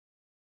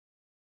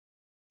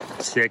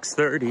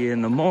6:30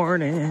 in the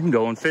morning,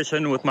 going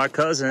fishing with my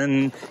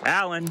cousin,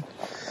 Alan.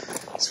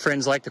 His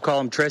friends like to call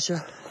him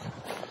Trisha.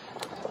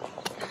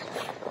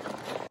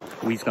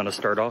 We're gonna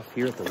start off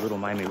here at the Little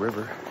Miami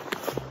River.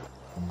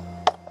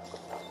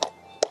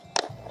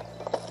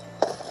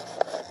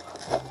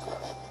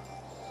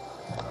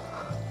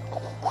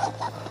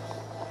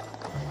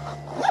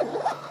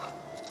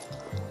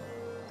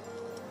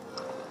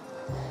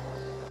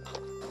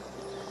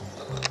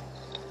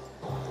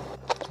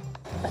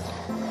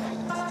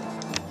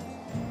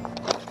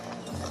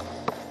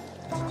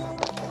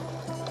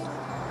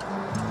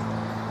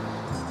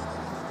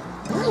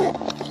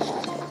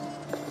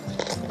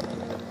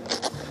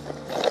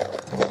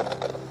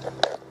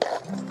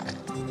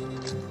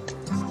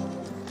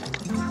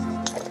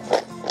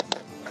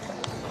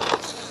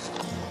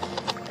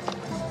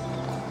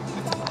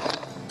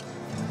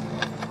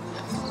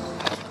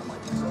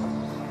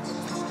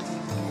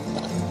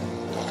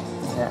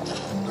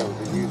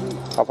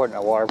 I'll put it in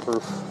a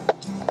waterproof.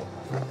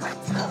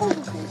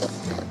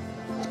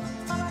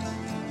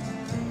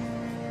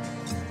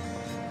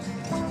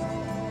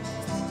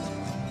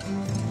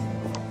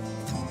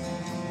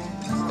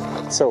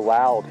 It's so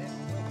loud.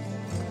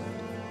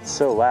 It's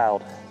so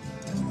loud.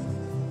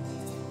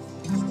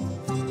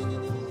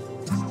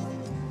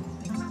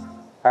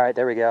 All right,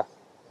 there we go.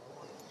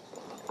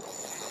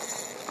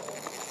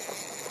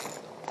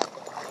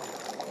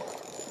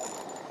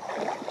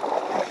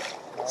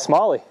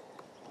 Smallie.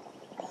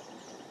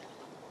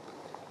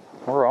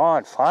 We're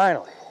on,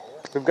 finally.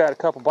 We've got a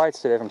couple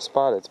bites today from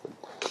spotteds, but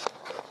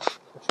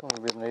this one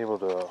we've been able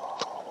to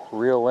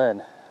reel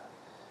in.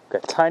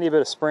 Got a tiny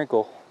bit of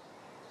sprinkle.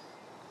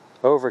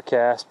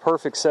 Overcast,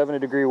 perfect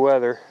 70-degree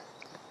weather,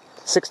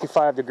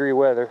 65-degree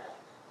weather.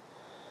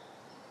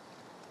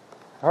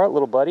 All right,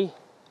 little buddy.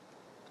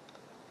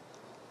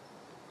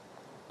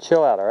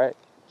 Chill out, all right?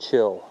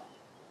 Chill.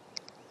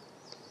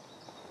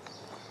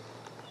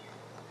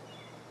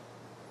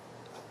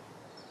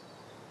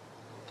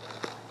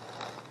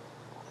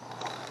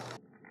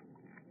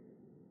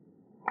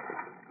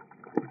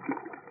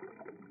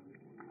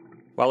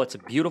 While it's a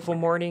beautiful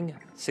morning,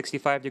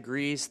 65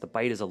 degrees, the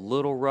bite is a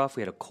little rough.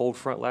 We had a cold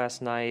front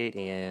last night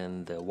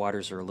and the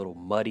waters are a little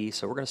muddy,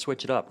 so we're gonna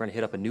switch it up. We're gonna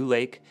hit up a new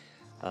lake,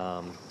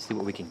 see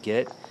what we can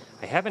get.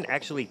 I haven't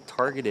actually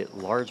targeted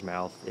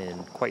largemouth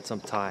in quite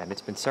some time.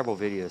 It's been several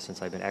videos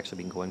since I've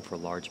been going for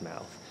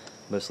largemouth.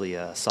 Mostly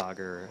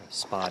sauger,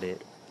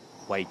 spotted,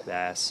 white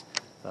bass,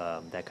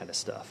 that kind of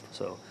stuff.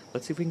 So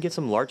let's see if we can get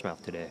some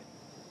largemouth today.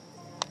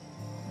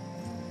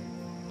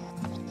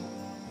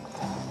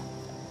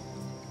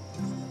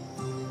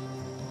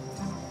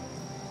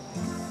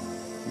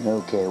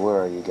 Okay, where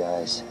are you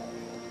guys?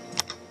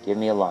 Give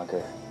me a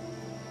lunker.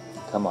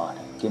 Come on,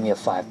 give me a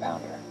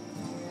 5-pounder.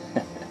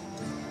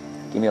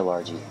 Give me a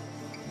largie.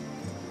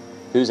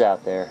 Who's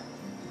out there?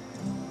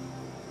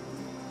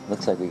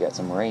 Looks like we got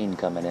some rain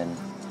coming in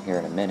here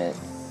in a minute.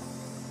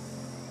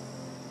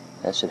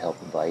 That should help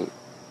the bite.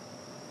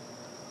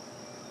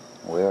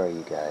 Where are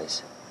you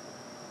guys?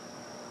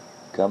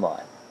 Come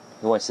on.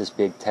 Who wants this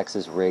big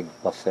Texas rig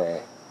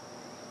buffet?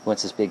 Who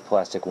wants this big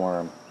plastic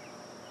worm?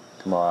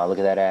 Come on, look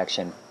at that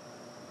action.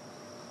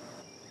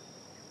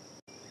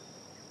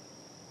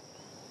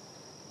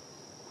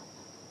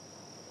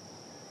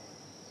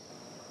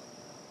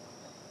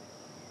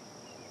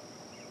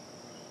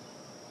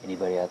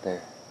 Anybody out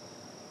there?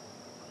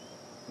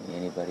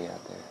 Anybody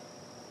out there?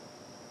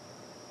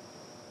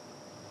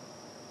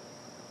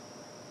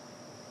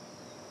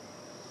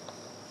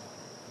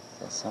 Is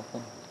that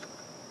something?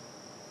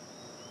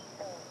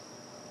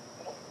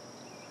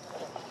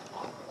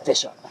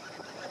 Fish up.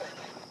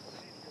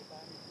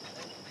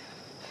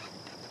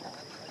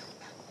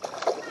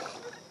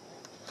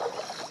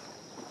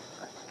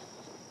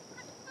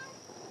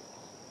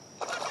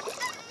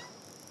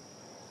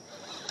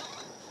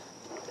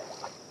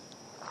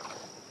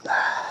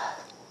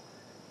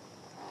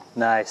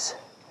 Nice.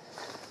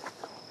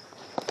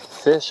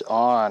 Fish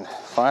on.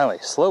 Finally.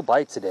 Slow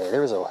bite today.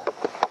 There was a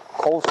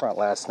cold front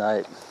last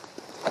night,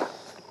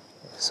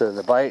 so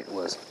the bite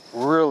was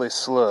really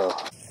slow.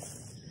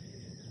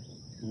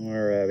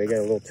 Alright, we got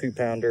a little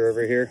 2-pounder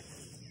over here.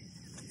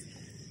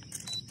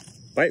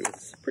 Bite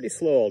was pretty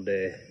slow all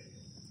day,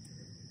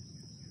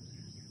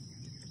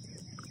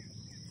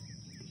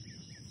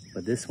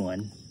 but this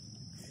one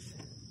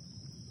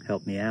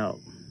helped me out.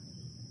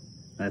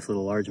 Nice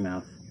little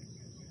largemouth.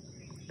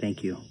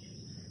 Thank you.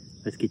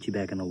 Let's get you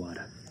back in the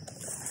water.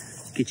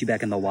 Let's get you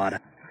back in the water.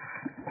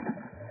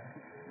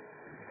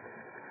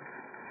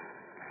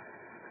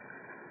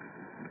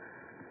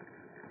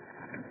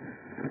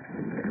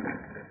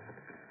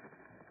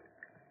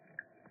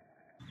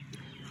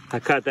 I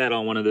caught that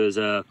on one of those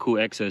cool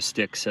exo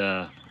sticks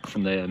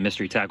from the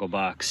mystery tackle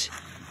box.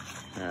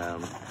 I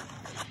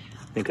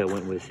think I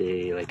went with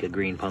a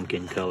green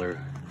pumpkin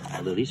color,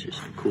 although these are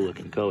some cool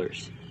looking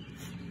colors.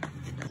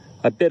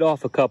 I bit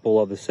off a couple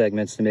of the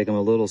segments to make them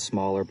a little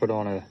smaller. Put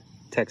on a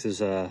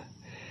Texas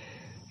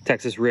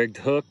rigged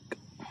hook,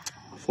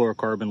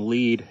 fluorocarbon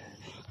lead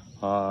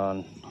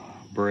on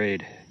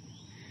braid.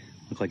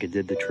 Looked like it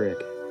did the trick.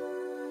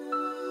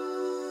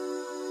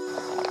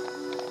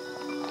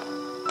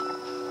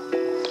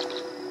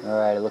 All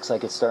right, it looks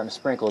like it's starting to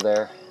sprinkle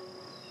there.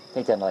 I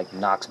think that like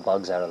knocks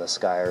bugs out of the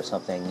sky or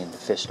something, and the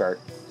fish start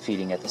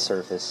feeding at the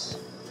surface.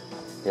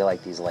 They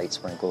like these light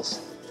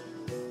sprinkles.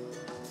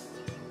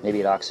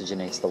 Maybe it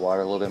oxygenates the water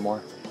a little bit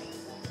more.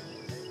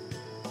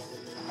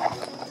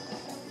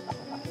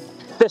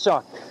 Fish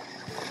on.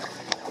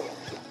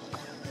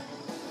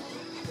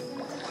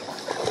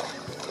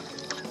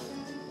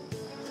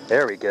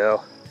 There we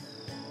go.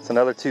 It's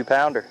another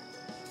 2-pounder.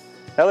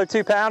 Another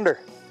 2-pounder.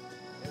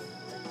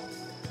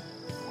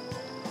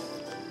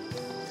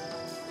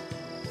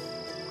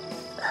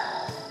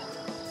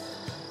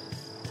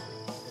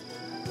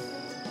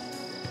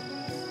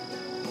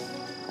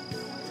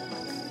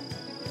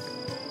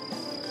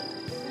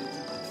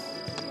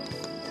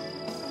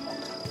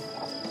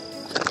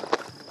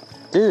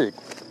 Dude.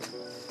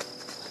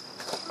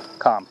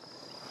 Calm.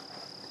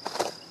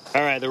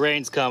 All right, the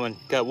rain's coming.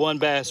 Got one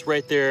bass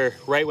right there,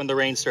 right when the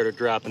rain started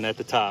dropping at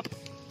the top.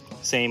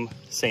 Same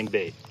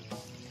bait.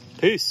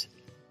 Peace.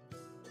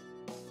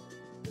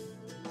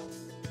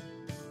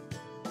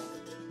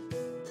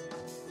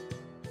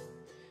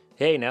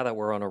 Hey, now that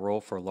we're on a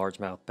roll for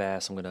largemouth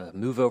bass, I'm gonna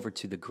move over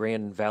to the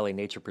Grand Valley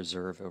Nature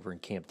Preserve over in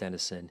Camp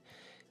Dennison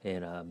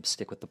and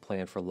stick with the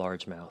plan for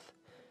largemouth.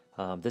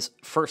 This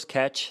first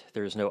catch,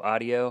 there's no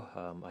audio.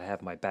 I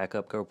have my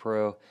backup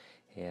GoPro,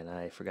 and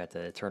I forgot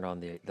to turn on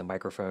the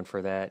microphone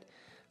for that.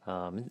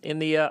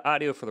 And the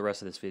audio for the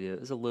rest of this video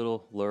is a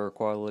little lower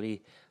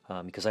quality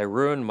because I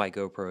ruined my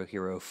GoPro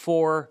Hero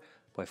 4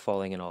 by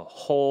falling in a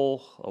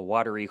hole, a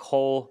watery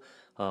hole.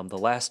 The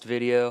last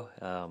video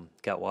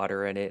got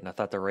water in it, and I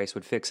thought the rice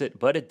would fix it,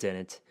 but it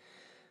didn't.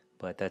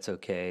 But that's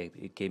okay.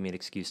 It gave me an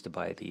excuse to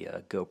buy the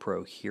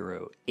GoPro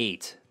Hero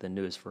 8, the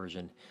newest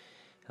version,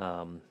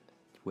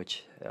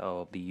 which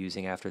I'll be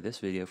using after this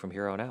video from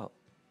here on out.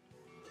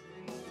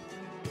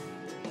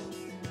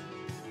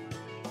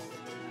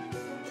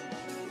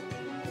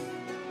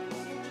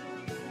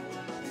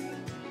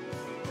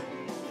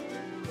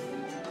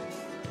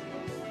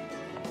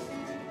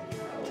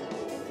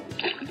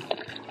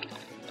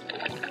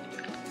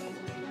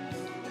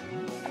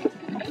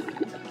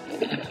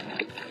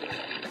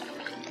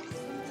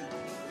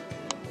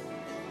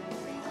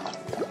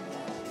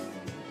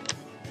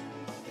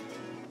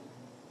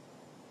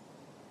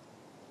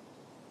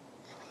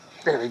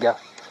 There we go.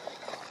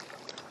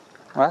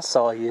 I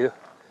saw you.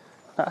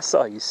 I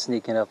saw you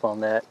sneaking up on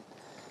that.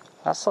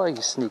 I saw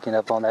you sneaking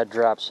up on that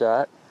drop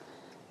shot.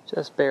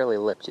 Just barely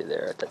lipped you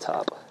there at the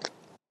top.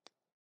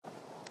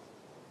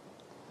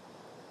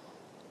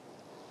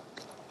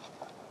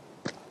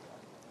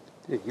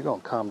 Dude, you're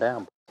gonna calm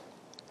down.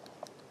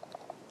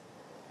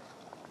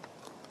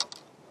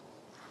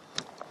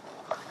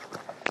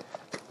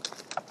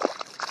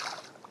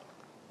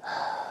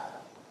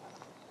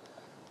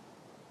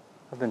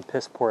 I've been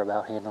piss poor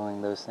about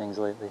handling those things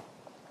lately.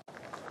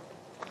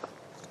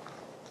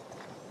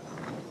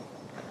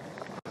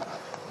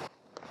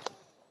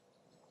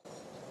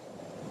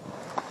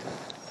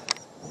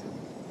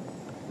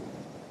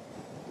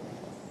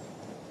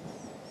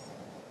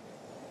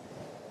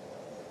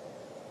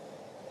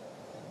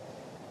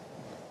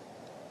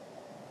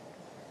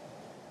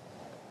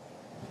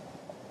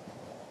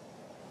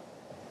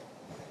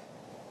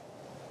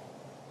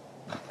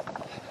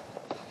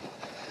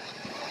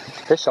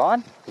 Fish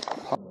on?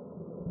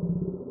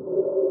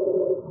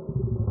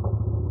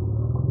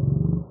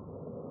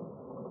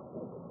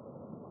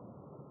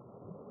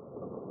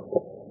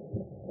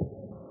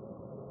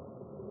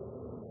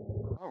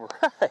 All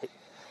right.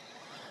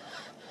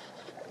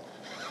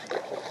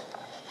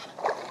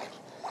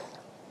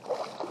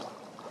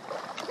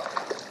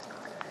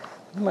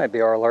 You might be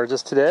our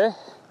largest today.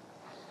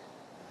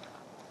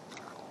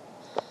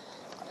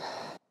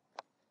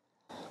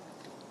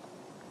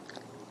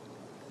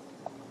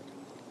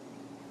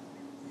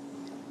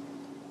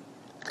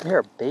 There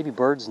are baby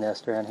birds'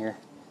 nest around here.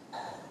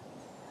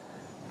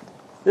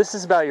 This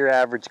is about your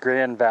average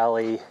Grand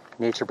Valley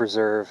Nature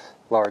Preserve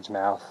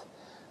largemouth.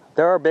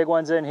 There are big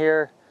ones in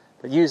here,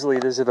 but usually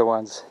these are the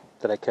ones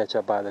that I catch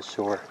up by the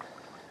shore.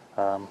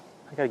 I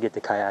gotta get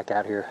the kayak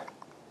out here.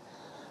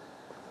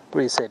 What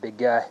do you say, big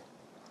guy?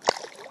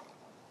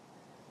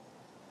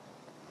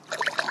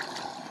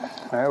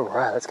 All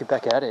right, let's get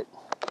back at it.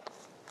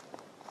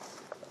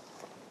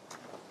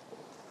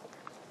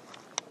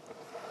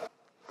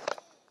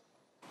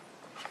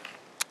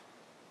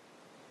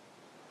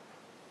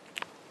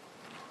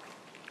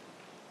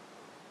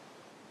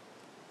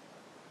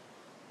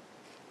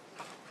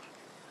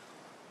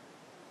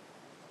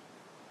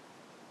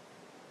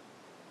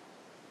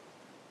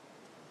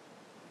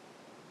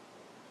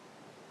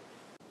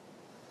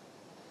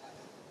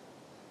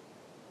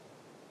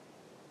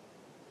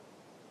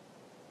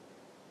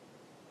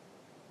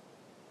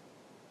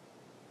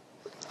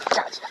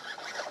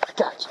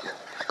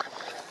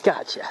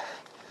 Gotcha.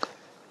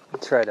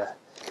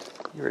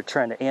 You were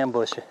trying to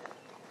ambush it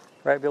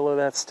right below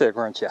that stick,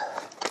 weren't you?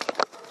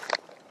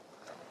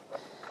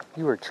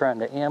 You were trying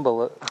to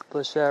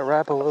Push that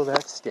right below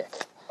that stick.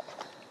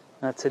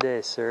 Not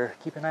today, sir.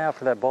 Keep an eye out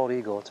for that bald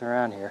eagle. It's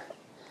around here.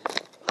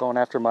 Going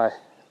after my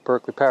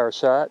Berkeley power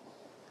shot.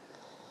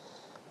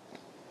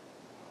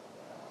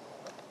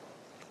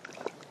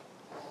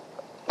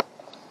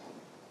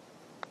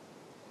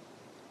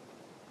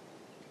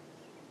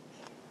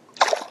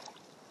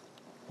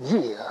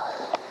 Yeah.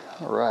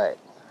 All right.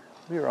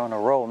 We are on a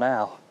roll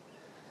now.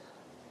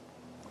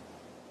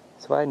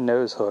 So I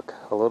nose hook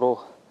a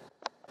little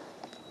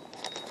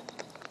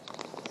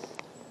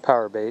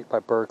power bait by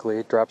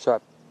Berkeley. Drop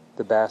shot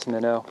the bass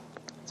minnow.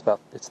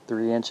 It's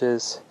 3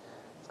 inches.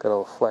 It's got a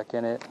little fleck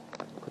in it.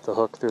 Put the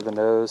hook through the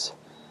nose.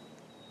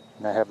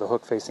 And I have the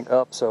hook facing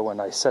up, so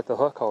when I set the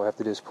hook, all I have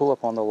to do is pull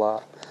up on the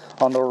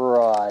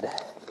rod.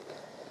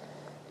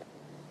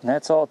 And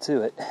that's all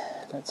to it.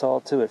 That's all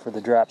to it for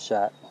the drop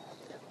shot,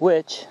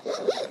 which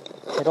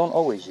I don't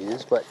always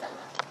use, but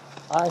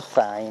I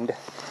find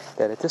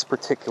that at this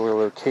particular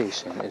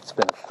location, it's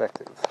been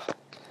effective.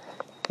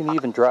 You can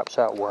even drop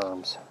shot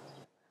worms.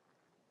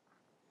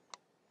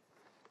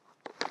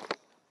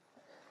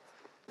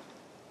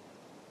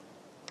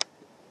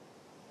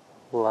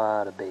 A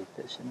lot of bait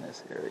fish in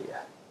this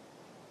area.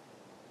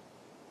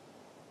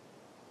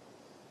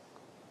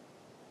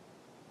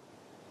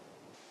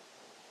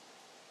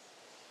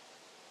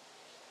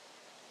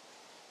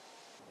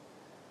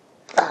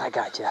 I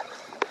got you.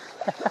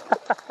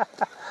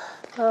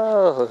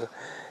 Oh,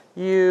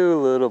 you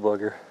little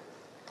booger.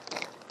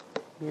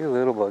 You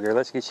little booger.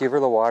 Let's get you over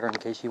the water in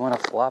case you want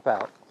to flop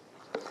out.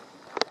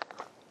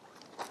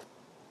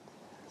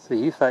 So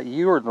you thought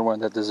you were the one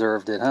that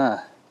deserved it, huh?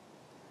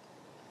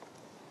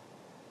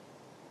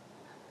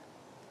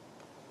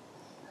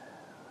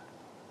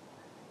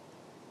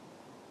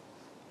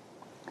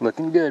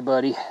 Looking good,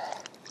 buddy.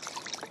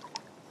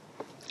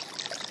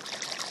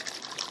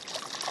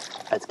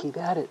 Let's keep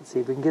at it and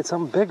see if we can get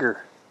something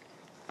bigger.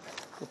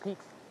 Repeat.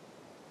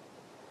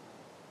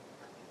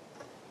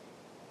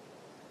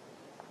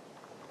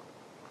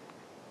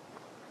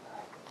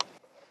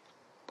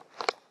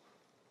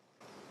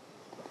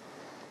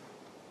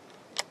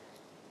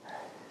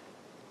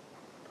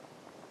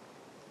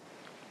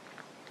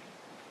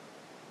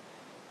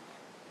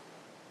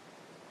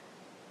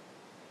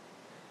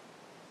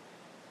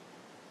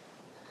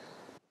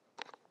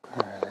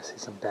 Alright, I see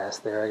some bass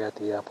there. I got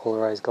the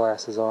polarized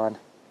glasses on.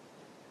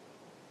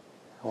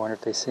 I wonder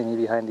if they see me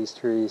behind these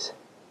trees.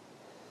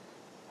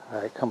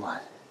 Alright, come on.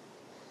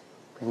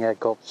 Bring that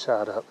gulp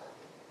shot up.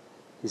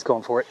 He's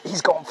going for it.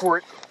 He's going for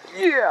it.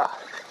 Yeah!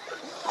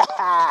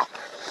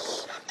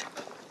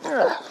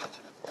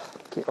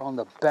 Get on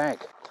the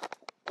bank.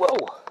 Whoa!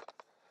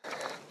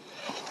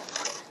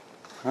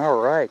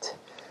 Alright.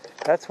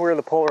 That's where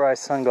the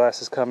polarized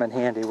sunglasses come in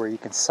handy, where you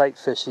can sight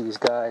fish these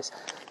guys.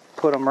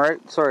 Put them right,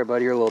 sorry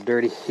buddy, you're a little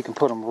dirty. You can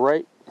put them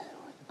right,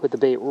 put the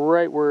bait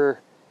right where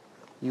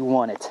you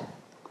want it.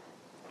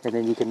 And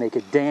then you can make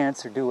it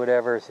dance or do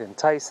whatever to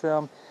entice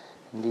them.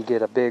 And you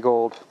get a big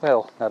old,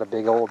 well, not a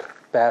big old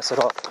bass at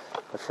all.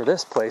 But for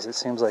this place, it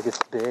seems like it's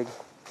big.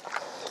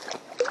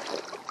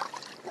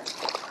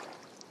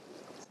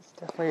 It's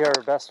definitely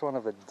our best one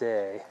of the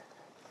day.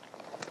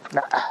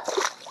 Nah.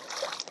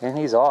 And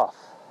he's off.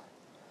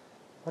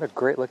 What a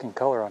great looking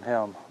color on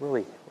him.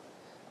 Really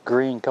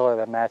green color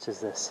that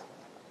matches this.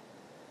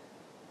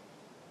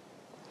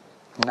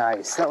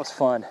 Nice, that was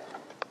fun.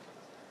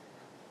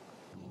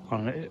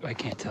 I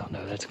can't tell,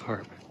 no, that's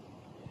carp.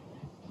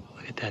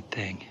 Look at that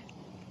thing.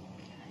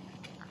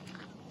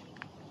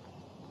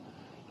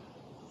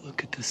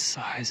 Look at the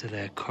size of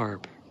that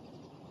carp.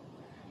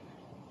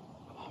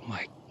 Oh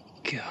my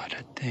God,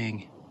 that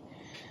thing.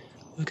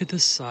 Look at the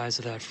size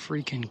of that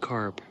freaking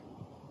carp.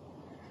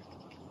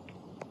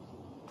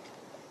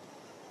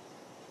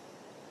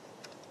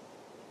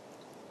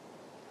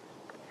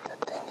 That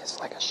thing is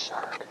like a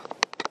shark.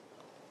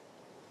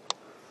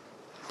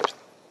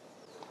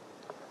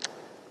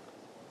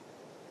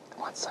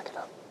 Come on, suck it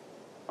up.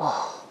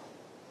 Oh,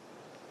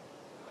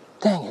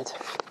 dang it.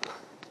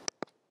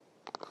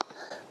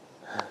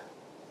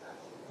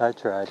 I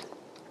tried.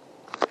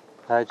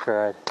 I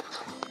tried.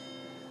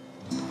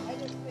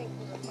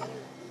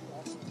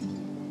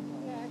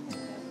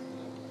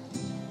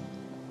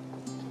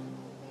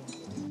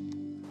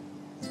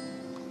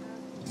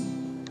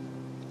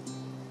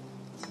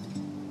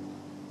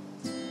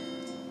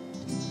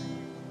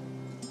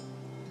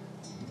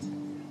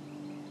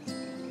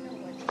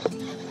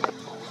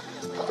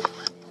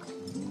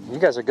 You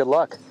guys are good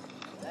luck.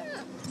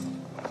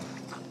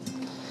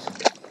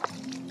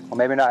 Well,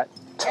 maybe not.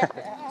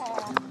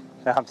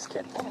 No, I'm just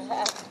kidding.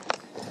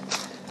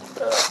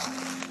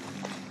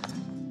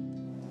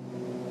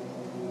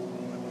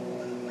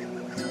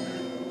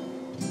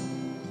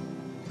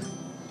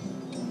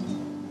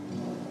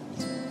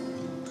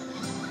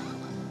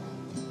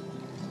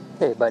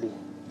 Hey, buddy.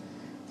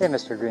 Hey,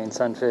 Mr. Green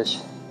Sunfish.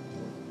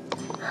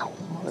 Ow,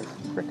 mother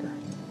fricker.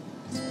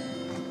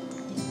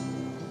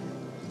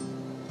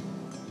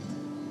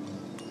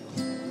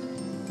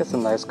 Got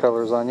some nice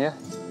colors on you.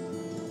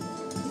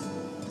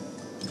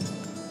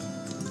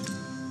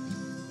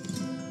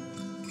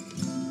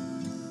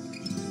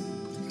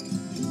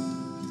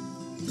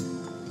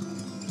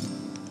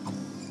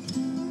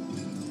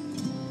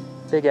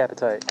 Big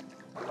appetite.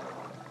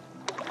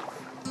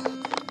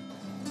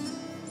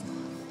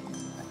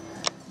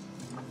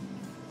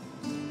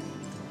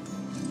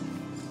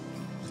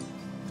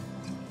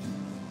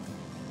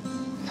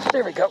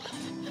 There we go.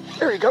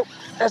 There we go.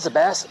 That's a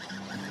bass.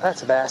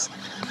 That's a bass.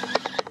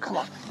 Come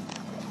on.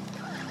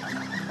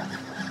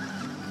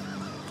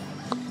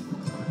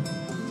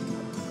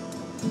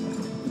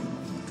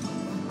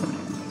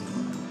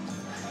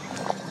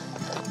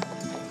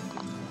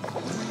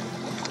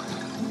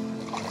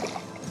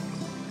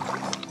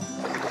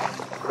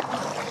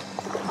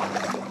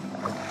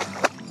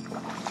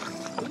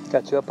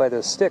 Got you up by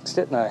those sticks,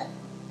 didn't I?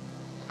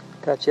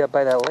 Got you up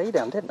by that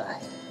laydown, didn't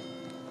I?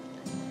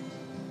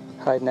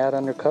 Hiding out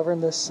under cover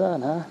in the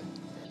sun, huh?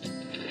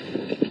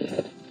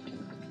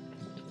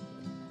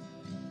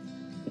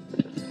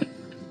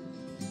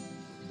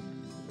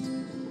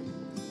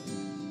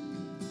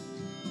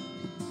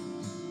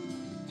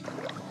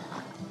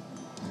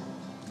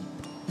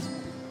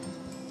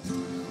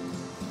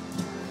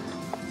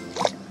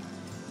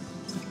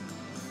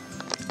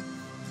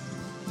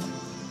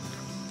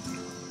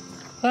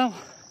 Well,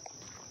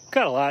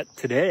 got a lot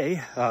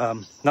today.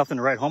 Nothing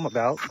to write home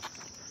about.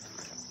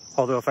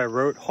 Although if I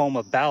wrote home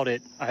about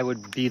it, I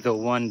would be the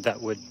one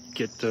that would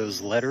get those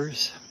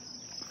letters.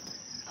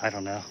 I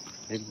don't know.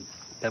 Maybe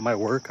that might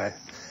work.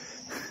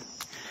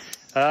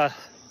 Well,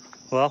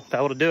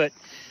 that will do it.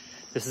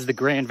 This is the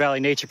Grand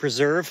Valley Nature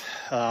Preserve.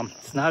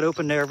 It's not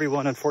open to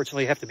everyone.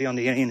 Unfortunately, you have to be on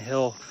the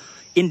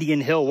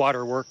Indian Hill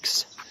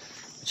Waterworks,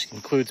 which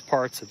includes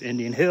parts of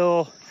Indian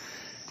Hill,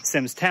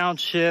 Sims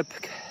Township,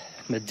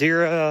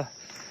 Madeira,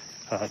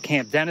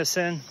 Camp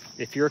Dennison.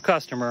 If you're a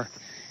customer,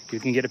 you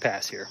can get a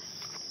pass here.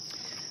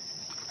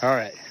 All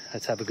right,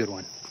 let's have a good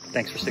one.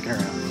 Thanks for sticking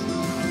around.